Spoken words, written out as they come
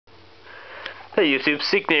Hey YouTube,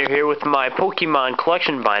 Seekner here with my Pokemon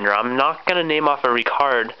collection binder. I'm not going to name off every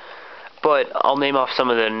card, but I'll name off some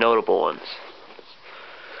of the notable ones.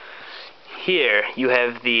 Here, you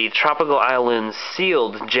have the Tropical Islands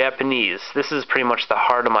sealed Japanese. This is pretty much the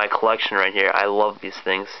heart of my collection right here. I love these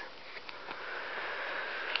things.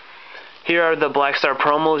 Here are the Black Star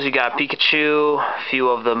promos. You got Pikachu, a few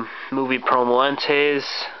of the movie promo entes,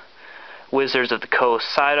 Wizards of the Coast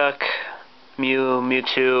Psyduck, Mew,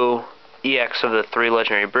 Mewtwo, EX of the 3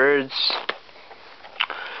 legendary birds.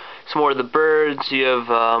 Some more of the birds. You have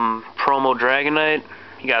promo Dragonite.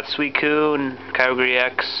 You got Suicune and Kyogre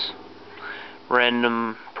X.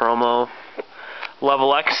 Random promo.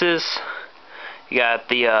 Level X's. You got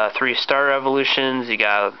the 3 star evolutions. You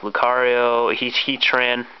got Lucario,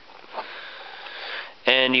 Heatran.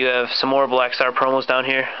 And you have some more Black Star promos down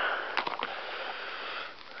here.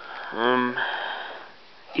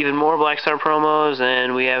 Even more Black Star promos,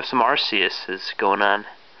 and we have some Arceus going on.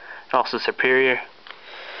 And also Superior.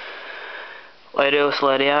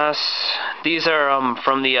 Latios. These are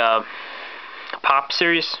from the Pop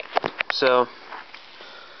series. So,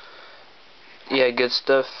 yeah, good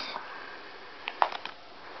stuff.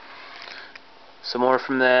 Some more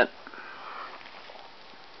from that.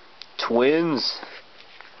 Twins.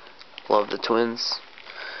 Love the Twins.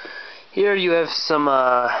 Here you have some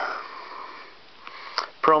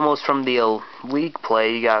promos from the League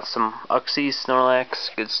play. You got some Uxie,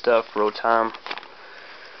 Snorlax, good stuff, Rotom.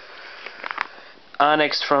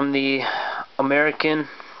 Onix from the American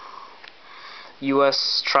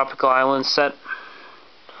US Tropical Island set.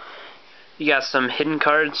 You got some hidden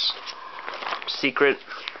cards, secret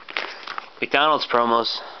McDonald's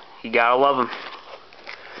promos. You gotta love them.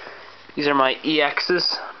 These are my EXs.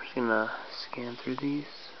 I'm just gonna scan through these.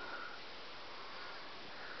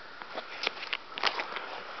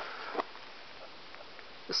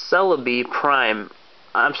 Celebi Prime.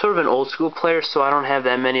 I'm sort of an old school player, so I don't have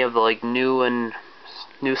that many of the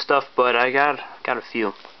new stuff, but I got a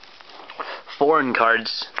few. Foreign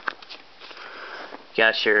cards.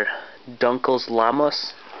 Got your Dunkles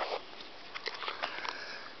Llamas.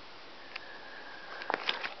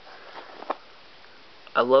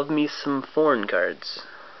 I love me some foreign cards.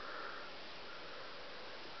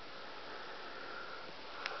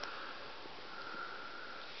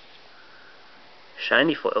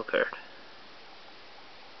 Shiny foil card.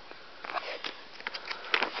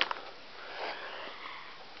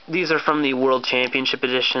 These are from the World Championship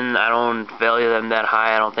Edition. I don't value them that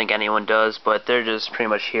high. I don't think anyone does, but they're just pretty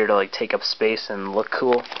much here to take up space and look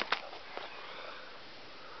cool.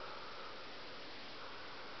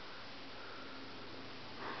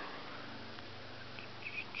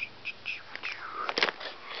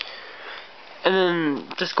 And then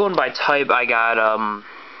just going by type, I got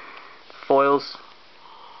foils.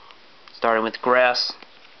 Starting with grass.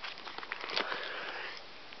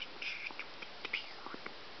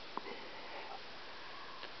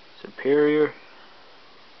 Superior.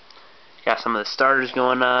 Got some of the starters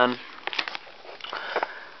going on.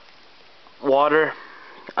 Water.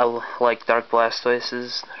 I like Dark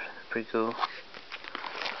Blastoises. They're pretty cool.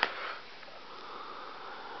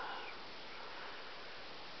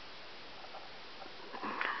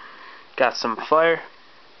 Got some fire.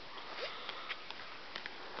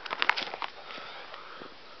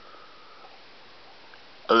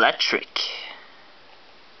 Electric.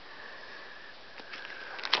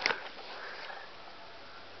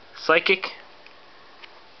 Psychic.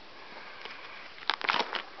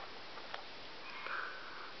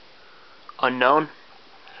 Unknown.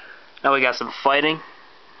 Now we got some fighting.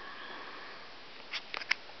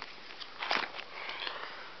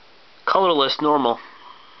 Colorless normal.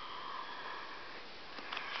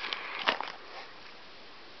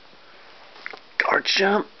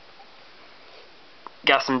 Garchomp.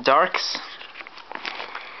 Got some darks.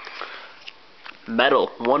 Metal.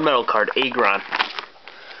 One metal card. Aggron.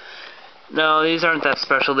 No, these aren't that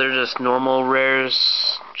special. They're just normal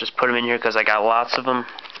rares. Just put them in here because I got lots of them.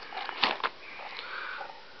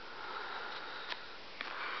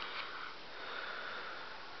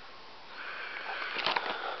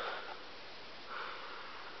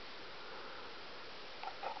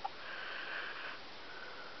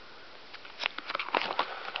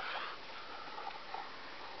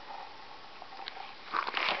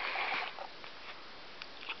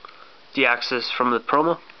 Deoxys from the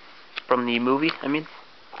promo. From the movie, I mean.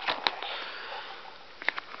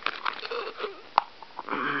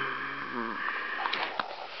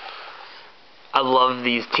 I love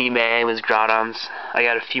these Team Ambulance Groudons. I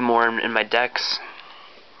got a few more in my decks.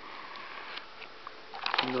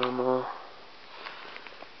 Normal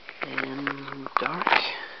and dark.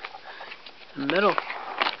 Middle.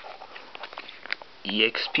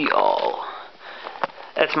 EXP all.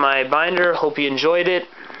 That's my binder. Hope you enjoyed it.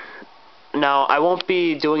 Now, I won't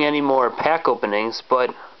be doing any more pack openings,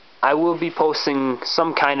 but I will be posting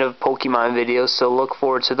some kind of Pokemon videos, so look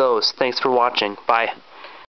forward to those. Thanks for watching. Bye.